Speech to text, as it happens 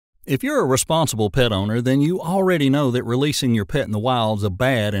If you're a responsible pet owner, then you already know that releasing your pet in the wild is a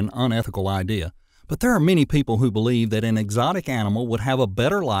bad and unethical idea. But there are many people who believe that an exotic animal would have a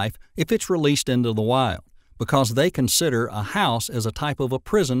better life if it's released into the wild, because they consider a house as a type of a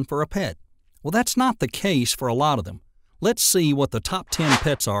prison for a pet. Well, that's not the case for a lot of them. Let's see what the top 10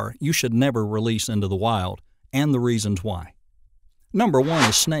 pets are you should never release into the wild, and the reasons why. Number 1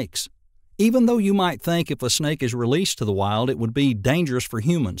 is snakes. Even though you might think if a snake is released to the wild it would be dangerous for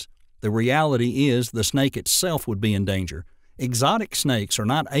humans, the reality is the snake itself would be in danger. Exotic snakes are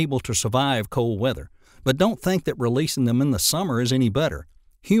not able to survive cold weather, but don't think that releasing them in the summer is any better.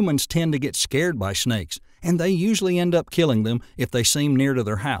 Humans tend to get scared by snakes, and they usually end up killing them if they seem near to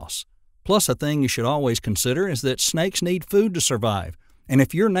their house. Plus, a thing you should always consider is that snakes need food to survive, and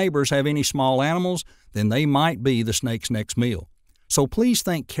if your neighbors have any small animals, then they might be the snake's next meal. So please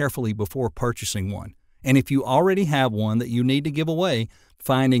think carefully before purchasing one, and if you already have one that you need to give away,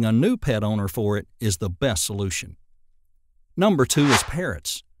 finding a new pet owner for it is the best solution. Number 2 is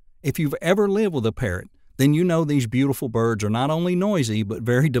parrots. If you've ever lived with a parrot, then you know these beautiful birds are not only noisy but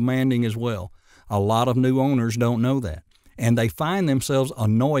very demanding as well. A lot of new owners don't know that, and they find themselves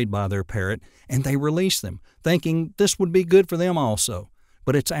annoyed by their parrot and they release them, thinking this would be good for them also.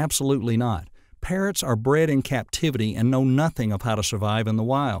 But it's absolutely not. Parrots are bred in captivity and know nothing of how to survive in the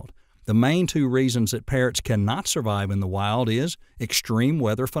wild. The main 2 reasons that parrots cannot survive in the wild is extreme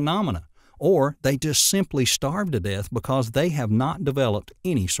weather phenomena, or they just simply starve to death because they have not developed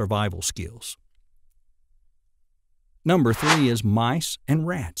any survival skills. Number 3 is mice and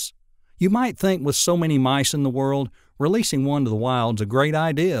rats. You might think with so many mice in the world, releasing one to the wild is a great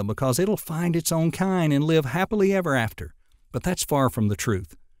idea because it'll find its own kind and live happily ever after. But that's far from the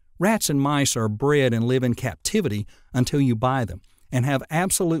truth. Rats and mice are bred and live in captivity until you buy them, and have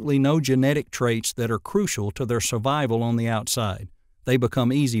absolutely no genetic traits that are crucial to their survival on the outside. They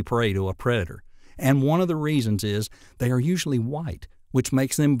become easy prey to a predator, and one of the reasons is they are usually white, which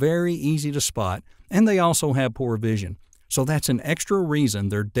makes them very easy to spot, and they also have poor vision. So that's an extra reason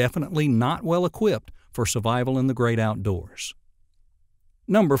they're definitely not well equipped for survival in the great outdoors.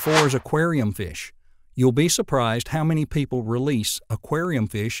 Number 4 is aquarium fish. You'll be surprised how many people release aquarium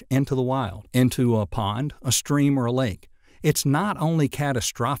fish into the wild, into a pond, a stream, or a lake. It's not only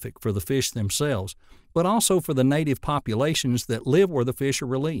catastrophic for the fish themselves, but also for the native populations that live where the fish are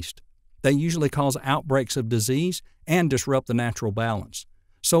released. They usually cause outbreaks of disease and disrupt the natural balance.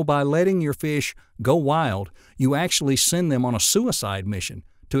 So by letting your fish go wild, you actually send them on a suicide mission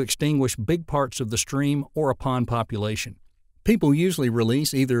to extinguish big parts of the stream or a pond population. People usually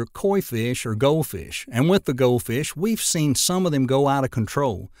release either koi fish or goldfish, and with the goldfish, we've seen some of them go out of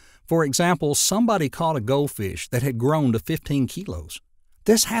control. For example, somebody caught a goldfish that had grown to 15 kilos.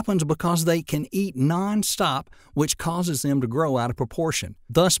 This happens because they can eat non-stop, which causes them to grow out of proportion,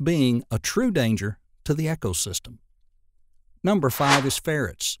 thus being a true danger to the ecosystem. Number 5 is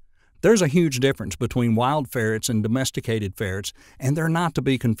ferrets. There's a huge difference between wild ferrets and domesticated ferrets, and they're not to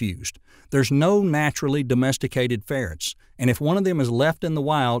be confused. There's no naturally domesticated ferrets, and if one of them is left in the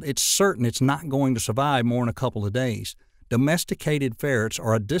wild, it's certain it's not going to survive more than a couple of days. Domesticated ferrets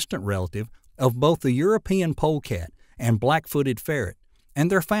are a distant relative of both the European polecat and black-footed ferret, and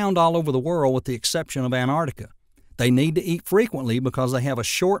they're found all over the world with the exception of Antarctica. They need to eat frequently because they have a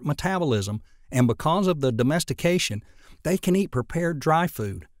short metabolism, and because of the domestication, they can eat prepared dry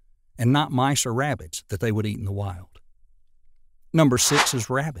food, and not mice or rabbits that they would eat in the wild. Number 6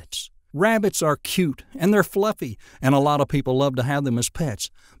 is rabbits. Rabbits are cute and they're fluffy, and a lot of people love to have them as pets.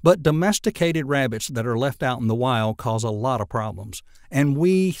 But domesticated rabbits that are left out in the wild cause a lot of problems. And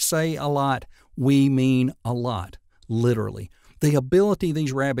we say a lot, we mean a lot, literally. The ability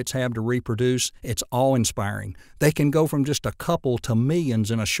these rabbits have to reproduce, it's awe-inspiring. They can go from just a couple to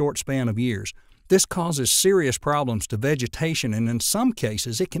millions in a short span of years. This causes serious problems to vegetation, and in some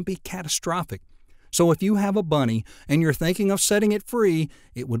cases it can be catastrophic. So if you have a bunny and you're thinking of setting it free,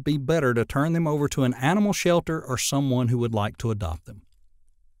 it would be better to turn them over to an animal shelter or someone who would like to adopt them.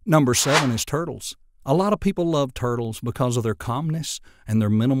 Number 7 is turtles. A lot of people love turtles because of their calmness and their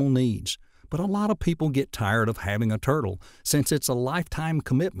minimal needs. But a lot of people get tired of having a turtle since it's a lifetime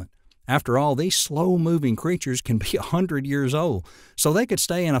commitment. After all, these slow-moving creatures can be 100 years old, so they could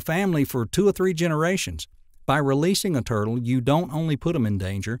stay in a family for 2 or 3 generations. By releasing a turtle, you don't only put them in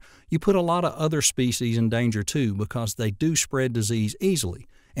danger, you put a lot of other species in danger too because they do spread disease easily.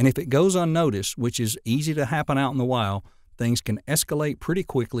 And if it goes unnoticed, which is easy to happen out in the wild, things can escalate pretty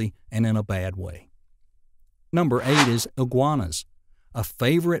quickly and in a bad way. Number 8 is iguanas. A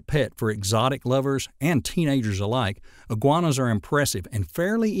favorite pet for exotic lovers and teenagers alike, iguanas are impressive and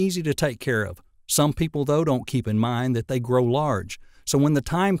fairly easy to take care of. Some people, though, don't keep in mind that they grow large. So when the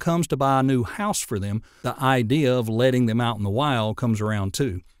time comes to buy a new house for them, the idea of letting them out in the wild comes around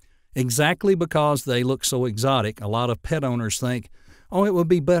too. Exactly because they look so exotic, a lot of pet owners think, oh, it would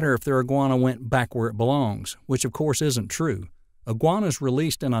be better if their iguana went back where it belongs, which of course isn't true. Iguanas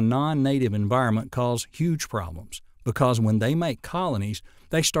released in a non-native environment cause huge problems because when they make colonies,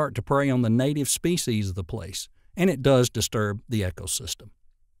 they start to prey on the native species of the place, and it does disturb the ecosystem.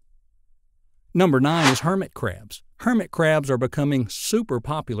 Number 9 is hermit crabs. Hermit crabs are becoming super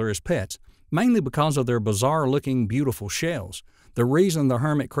popular as pets, mainly because of their bizarre-looking, beautiful shells. The reason the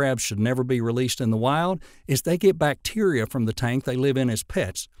hermit crabs should never be released in the wild is they get bacteria from the tank they live in as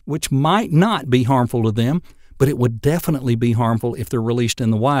pets, which might not be harmful to them, but it would definitely be harmful if they're released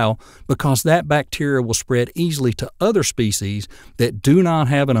in the wild because that bacteria will spread easily to other species that do not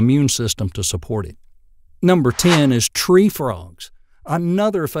have an immune system to support it. Number 10 is tree frogs.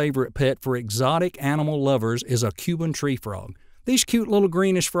 Another favorite pet for exotic animal lovers is a Cuban tree frog. These cute little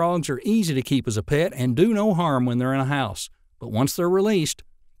greenish frogs are easy to keep as a pet and do no harm when they're in a house. But once they're released,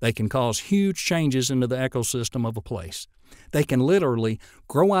 they can cause huge changes into the ecosystem of a place. They can literally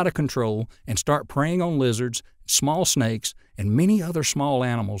grow out of control and start preying on lizards, small snakes, and many other small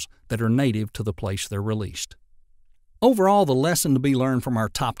animals that are native to the place they're released. Overall, the lesson to be learned from our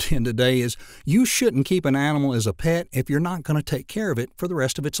top 10 today is you shouldn't keep an animal as a pet if you're not going to take care of it for the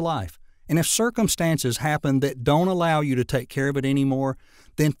rest of its life. And if circumstances happen that don't allow you to take care of it anymore,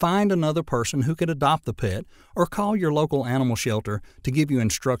 then find another person who could adopt the pet or call your local animal shelter to give you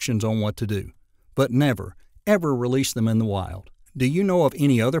instructions on what to do. But never, ever release them in the wild. Do you know of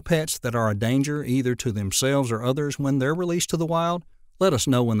any other pets that are a danger either to themselves or others when they're released to the wild? Let us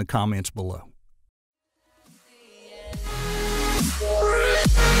know in the comments below.